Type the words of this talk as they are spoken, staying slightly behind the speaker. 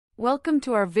Welcome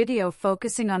to our video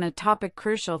focusing on a topic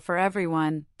crucial for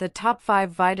everyone, the top 5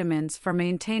 vitamins for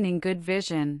maintaining good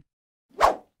vision.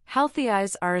 Healthy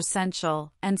eyes are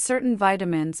essential, and certain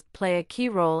vitamins play a key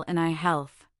role in eye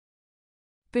health.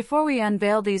 Before we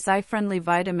unveil these eye-friendly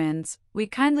vitamins, we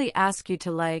kindly ask you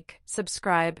to like,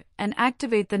 subscribe, and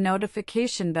activate the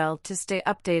notification bell to stay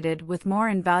updated with more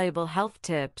invaluable health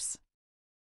tips.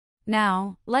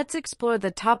 Now, let's explore the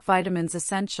top vitamins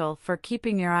essential for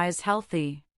keeping your eyes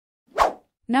healthy.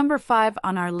 Number 5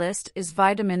 on our list is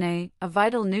vitamin A, a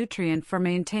vital nutrient for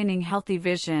maintaining healthy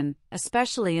vision,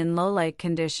 especially in low-light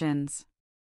conditions.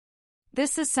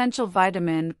 This essential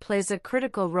vitamin plays a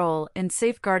critical role in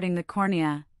safeguarding the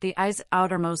cornea, the eye's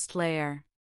outermost layer.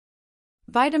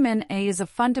 Vitamin A is a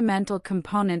fundamental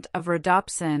component of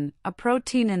rhodopsin, a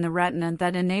protein in the retina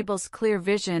that enables clear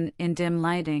vision in dim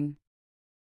lighting.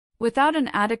 Without an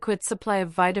adequate supply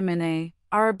of vitamin A,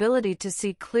 our ability to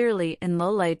see clearly in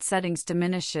low-light settings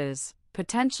diminishes,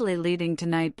 potentially leading to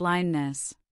night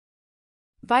blindness.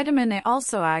 Vitamin A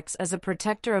also acts as a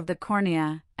protector of the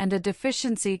cornea, and a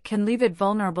deficiency can leave it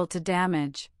vulnerable to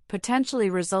damage, potentially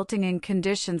resulting in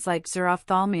conditions like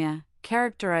xerophthalmia,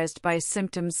 characterized by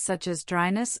symptoms such as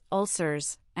dryness,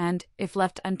 ulcers, and, if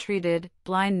left untreated,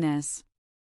 blindness.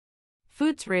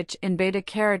 Foods rich in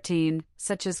beta-carotene,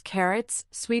 such as carrots,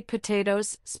 sweet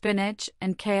potatoes, spinach,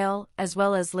 and kale, as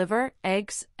well as liver,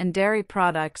 eggs, and dairy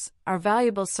products, are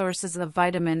valuable sources of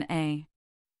vitamin A.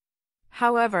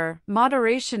 However,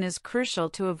 moderation is crucial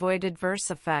to avoid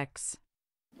adverse effects.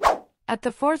 At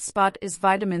the 4th spot is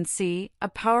vitamin C, a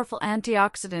powerful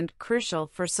antioxidant crucial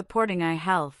for supporting eye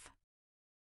health.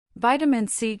 Vitamin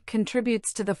C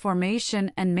contributes to the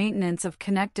formation and maintenance of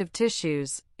connective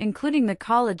tissues, including the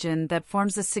collagen that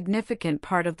forms a significant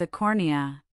part of the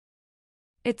cornea.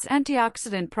 Its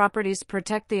antioxidant properties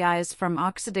protect the eyes from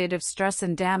oxidative stress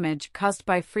and damage caused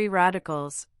by free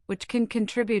radicals, which can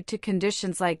contribute to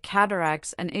conditions like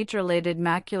cataracts and age-related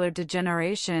macular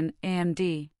degeneration,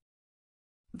 AMD.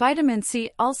 Vitamin C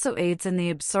also aids in the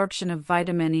absorption of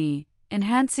vitamin E,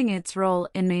 enhancing its role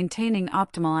in maintaining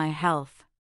optimal eye health.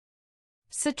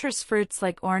 Citrus fruits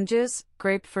like oranges,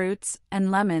 grapefruits,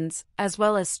 and lemons, as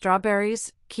well as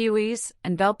strawberries, kiwis,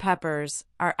 and bell peppers,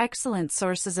 are excellent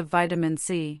sources of vitamin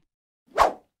C.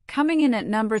 Coming in at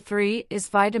number 3 is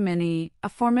vitamin E, a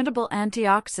formidable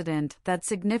antioxidant that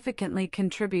significantly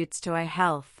contributes to eye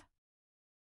health.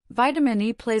 Vitamin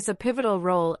E plays a pivotal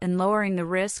role in lowering the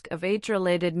risk of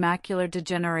age-related macular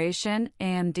degeneration,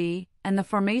 AMD, and the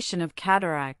formation of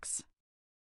cataracts.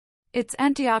 Its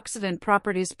antioxidant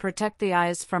properties protect the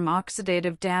eyes from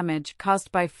oxidative damage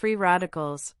caused by free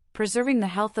radicals, preserving the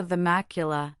health of the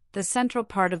macula, the central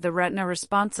part of the retina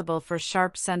responsible for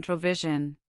sharp central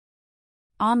vision.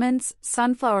 Almonds,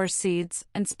 sunflower seeds,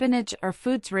 and spinach are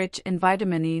foods rich in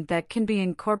vitamin E that can be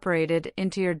incorporated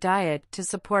into your diet to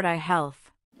support eye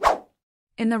health.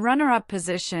 In the runner-up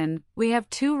position, we have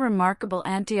 2 remarkable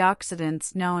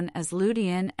antioxidants known as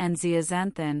Ludian and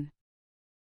Zanthin.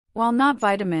 While not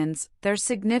vitamins, their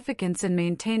significance in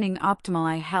maintaining optimal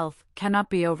eye health cannot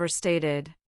be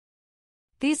overstated.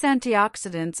 These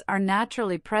antioxidants are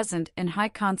naturally present in high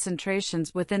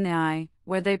concentrations within the eye,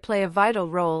 where they play a vital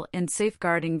role in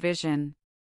safeguarding vision.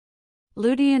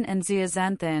 Ludian and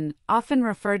Zanthin, often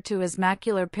referred to as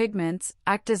macular pigments,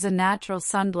 act as a natural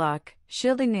sunblock,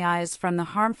 shielding the eyes from the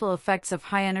harmful effects of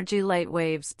high-energy light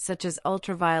waves such as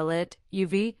ultraviolet,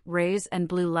 UV rays, and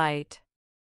blue light.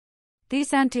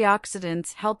 These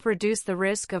antioxidants help reduce the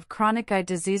risk of chronic eye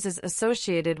diseases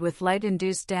associated with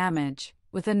light-induced damage,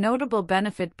 with a notable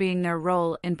benefit being their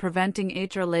role in preventing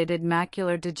age-related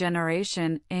macular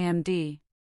degeneration, AMD.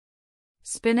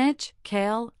 Spinach,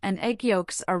 kale, and egg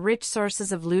yolks are rich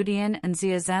sources of Ludian and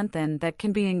Zanthin that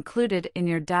can be included in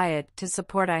your diet to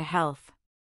support eye health.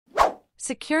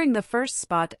 Securing the 1st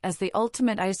spot as the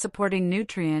ultimate eye-supporting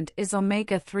nutrient is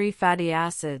omega-3 fatty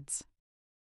acids.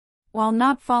 While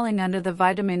not falling under the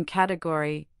vitamin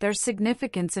category, their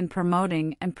significance in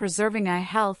promoting and preserving eye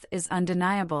health is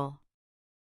undeniable.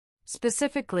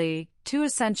 Specifically, 2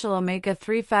 essential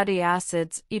omega-3 fatty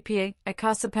acids, EPA,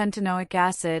 eicosapentaenoic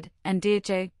acid, and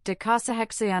DHA,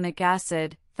 docosahexaenoic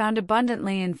acid, found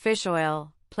abundantly in fish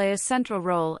oil, play a central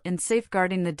role in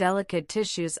safeguarding the delicate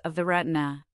tissues of the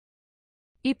retina.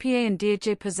 EPA and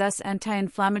DHA possess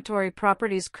anti-inflammatory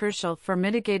properties crucial for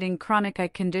mitigating chronic eye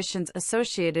conditions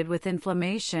associated with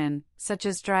inflammation, such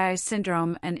as dry eye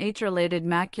syndrome and age-related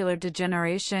macular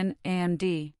degeneration,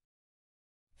 AMD.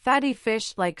 Fatty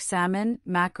fish like salmon,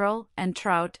 mackerel, and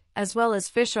trout, as well as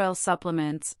fish oil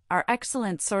supplements, are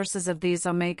excellent sources of these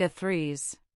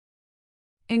omega-3s.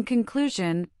 In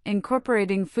conclusion,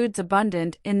 incorporating foods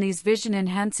abundant in these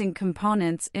vision-enhancing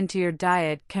components into your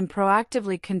diet can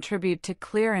proactively contribute to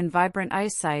clear and vibrant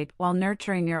eyesight while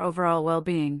nurturing your overall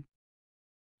well-being.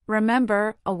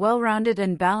 Remember, a well-rounded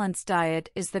and balanced diet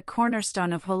is the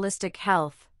cornerstone of holistic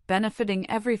health, benefiting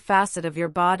every facet of your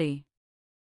body.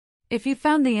 If you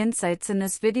found the insights in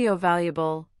this video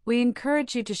valuable, we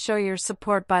encourage you to show your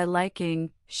support by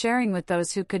liking, sharing with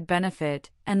those who could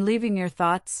benefit, and leaving your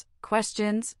thoughts,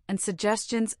 questions, and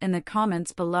suggestions in the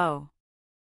comments below.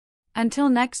 Until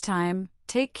next time,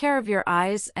 take care of your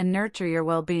eyes and nurture your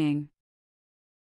well-being.